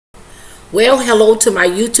Well, hello to my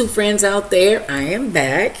YouTube friends out there. I am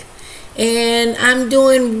back and I'm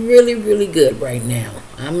doing really good right now.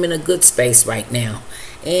 I'm in a good space right now.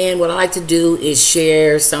 And what I like to do is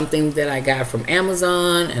share something that I got from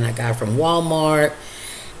Amazon and I got from Walmart.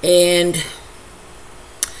 And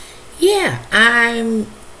yeah, I'm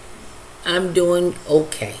doing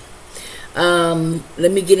okay.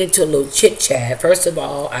 Let me get into a little chit chat. First of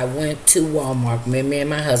all, I went to Walmart. Me and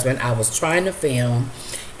my husband. I was trying to film,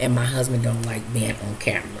 and my husband don't like being on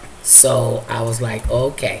camera, so I was like,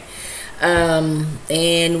 okay.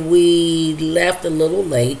 And we left a little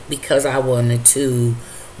late because I wanted to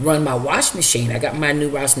run my wash machine. I got my new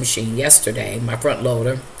wash machine yesterday, my front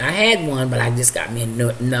loader. I had one, but I just got me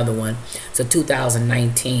another one. It's a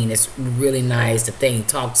 2019. It's really nice. The thing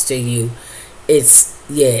talks to you. It's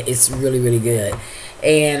really good.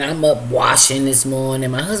 And I'm up washing this morning.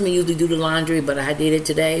 My husband usually do the laundry, but I did it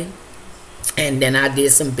today. And then I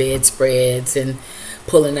did some bedspreads and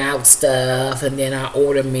pulling out stuff, and then I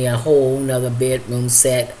ordered me a whole nother bedroom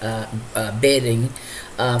set bedding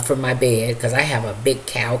for my bed because I have a big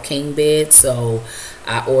cow king bed. So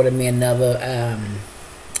I ordered me another.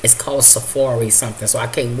 It's called Safari something, so I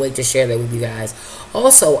can't wait to share that with you guys.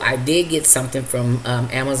 Also, I did get something from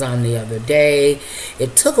Amazon the other day.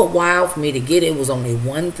 It took a while for me to get it. It was only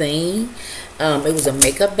one thing. It was a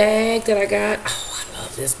makeup bag that I got. Oh, I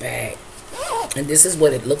love this bag. And this is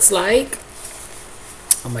what it looks like.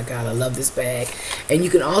 Oh my God, I love this bag. And you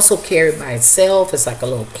can also carry it by itself. It's like a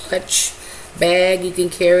little clutch bag. You can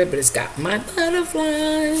carry it, but it's got my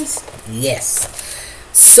butterflies. Yes.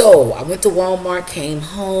 So I went to Walmart, came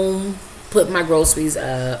home, put my groceries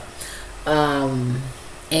up,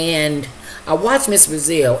 and I watched Miss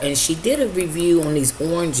Brazil, and she did a review on these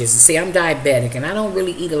oranges. See, I'm diabetic, and I don't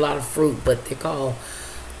really eat a lot of fruit, but they're called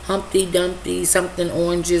Humpty Dumpty something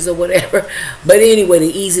oranges or whatever. But anyway, they're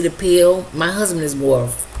easy to peel. My husband is more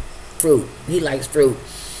fruit. He likes fruit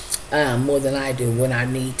more than I do when I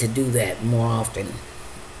need to do that more often.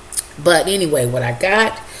 But anyway, what I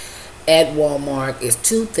got at Walmart is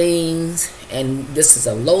two things, and this is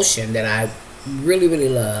a lotion that I really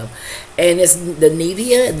love, and it's the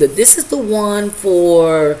Nivea. This is the one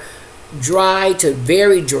for dry to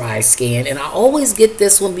very dry skin, and I always get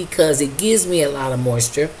this one because it gives me a lot of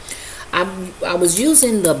moisture. I was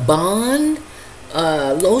using the Bond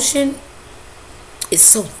lotion. It's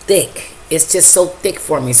so thick. It's just so thick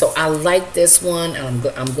for me, so I like this one, and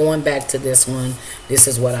I'm going back to this one. This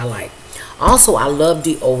is what I like. Also, I love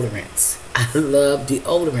deodorants. I love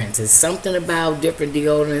deodorants. It's something about different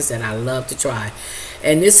deodorants that I love to try.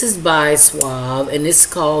 And this is by Suave, and it's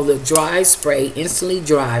called the Dry Spray Instantly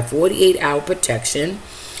Dry 48-hour protection.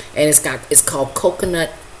 And it's called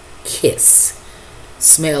Coconut Kiss.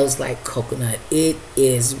 Smells like coconut. It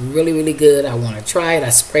is really good. I want to try it. I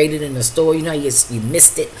sprayed it in the store. You know, you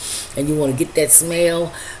missed it and you want to get that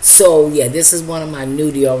smell. So yeah, this is one of my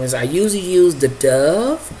new deodorants. I usually use the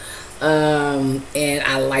Dove. And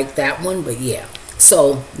I like that one, but yeah.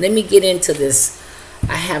 So let me get into this.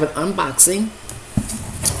 I have an unboxing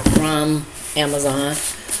from Amazon.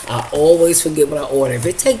 I always forget what I ordered. If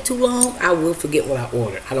it takes too long, I will forget what I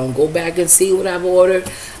ordered. I don't go back and see what I've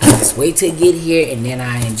ordered. I just wait till it get here, and then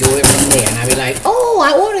I enjoy it from there. And I be like, oh,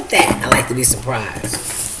 I ordered that. I like to be surprised.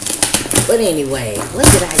 But anyway, what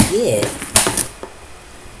did I get?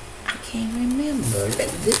 I can't remember.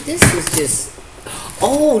 This is just...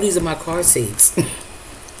 Oh, these are my car seats.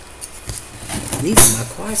 These are my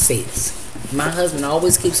car seats. My husband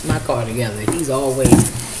always keeps my car together.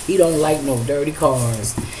 He don't like no dirty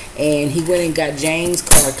cars. And he went and got James'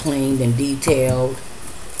 car cleaned and detailed.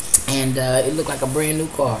 And it looked like a brand new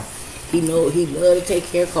car. He loved to take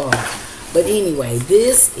care of cars. But anyway,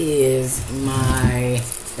 this is my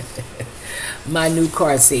my new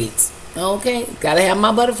car seats. Okay, gotta have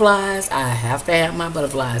my butterflies. I have to have my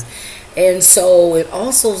butterflies. And so it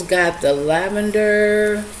also's got the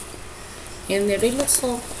lavender in there. They look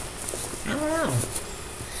so, I don't know.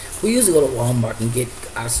 We usually go to Walmart and get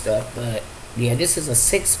our stuff, but yeah, this is a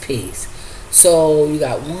 6-piece. So you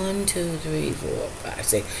got 1, 2, 3, 4, 5,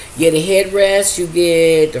 6. Yeah, the headrest, you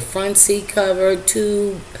get the front seat cover,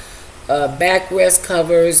 2 backrest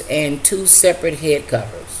covers, and 2 separate head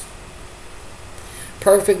covers.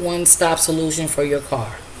 Perfect one-stop solution for your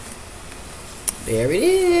car. There it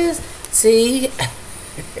is. See?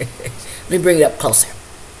 Let me bring it up closer.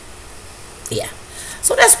 Yeah.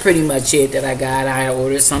 So that's pretty much it that I got. I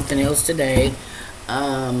ordered something else today.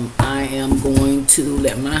 I am going to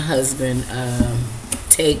let my husband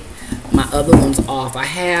take my other ones off. I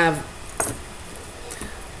have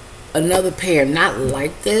another pair, not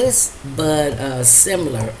like this, but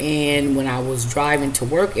similar. And when I was driving to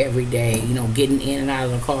work every day, you know, getting in and out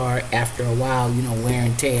of the car after a while, you know, wear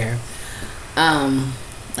and tear,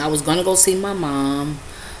 I was gonna go see my mom,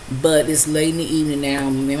 but it's late in the evening now.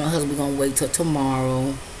 Me and my husband gonna wait till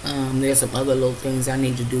tomorrow. There's some other little things I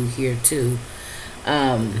need to do here too.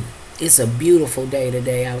 It's a beautiful day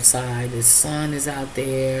today outside. The sun is out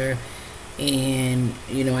there, and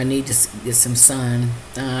you know I need to get some sun.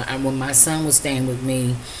 When my son was staying with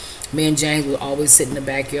me and James would always sit in the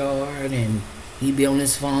backyard, and he'd be on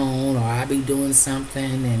his phone or I'd be doing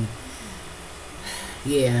something, and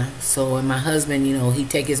yeah. So, and my husband, you know, he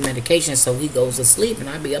take his medication, so he goes to sleep, and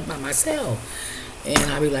I'd be up by myself.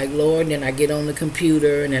 And I be like, Lord, and then I get on the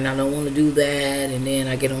computer, and then I don't want to do that, and then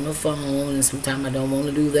I get on the phone, and sometimes I don't want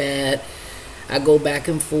to do that. I go back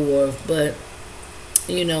and forth, but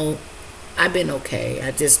you know, I've been okay.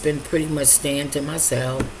 I just been pretty much staying to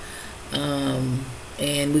myself.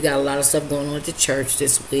 And we got a lot of stuff going on at the church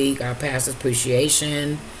this week. Our pastor's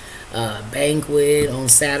appreciation banquet on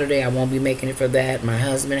Saturday. I won't be making it for that. My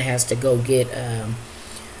husband has to go get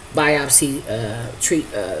biopsy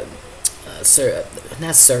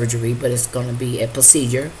not surgery, but it's going to be a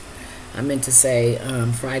procedure. I meant to say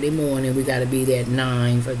Friday morning. We got to be there at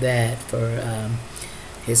 9 for that, for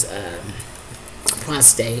his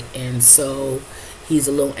prostate, and so he's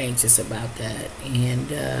a little anxious about that.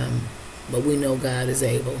 And but we know God is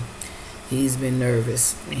able. He's been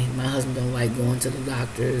nervous. My husband don't like going to the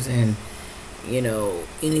doctors, and you know,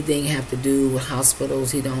 anything have to do with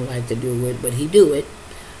hospitals, he don't like to do it, but he do it.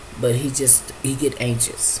 But he get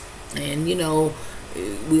anxious, and you know,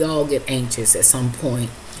 we all get anxious at some point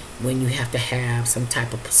when you have to have some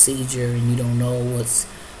type of procedure and you don't know what's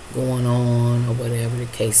going on or whatever the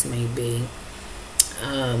case may be.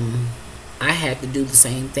 I had to do the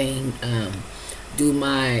same thing, do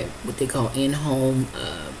my what they call in-home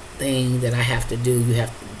thing that I have to do. You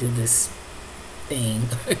have to do this thing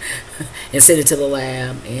and send it to the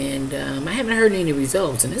lab, and I haven't heard any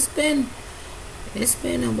results, and it's been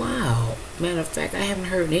a while. Matter of fact, I haven't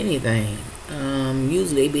heard anything.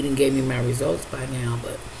 Usually they didn't give me my results by now,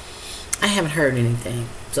 but I haven't heard anything.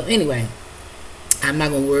 So anyway, I'm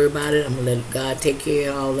not gonna worry about it. I'm gonna let God take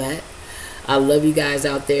care of all that. I love you guys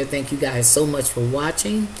out there. Thank you guys so much for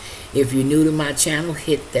watching. If you're new to my channel,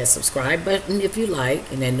 hit that subscribe button if you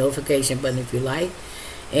like, and that notification button if you like.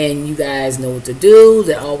 And you guys know what to do.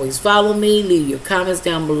 They always follow me. Leave your comments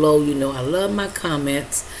down below. You know I love my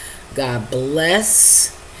comments. God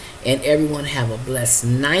bless. And everyone have a blessed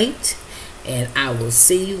night. And I will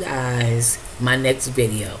see you guys in my next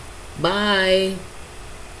video. Bye.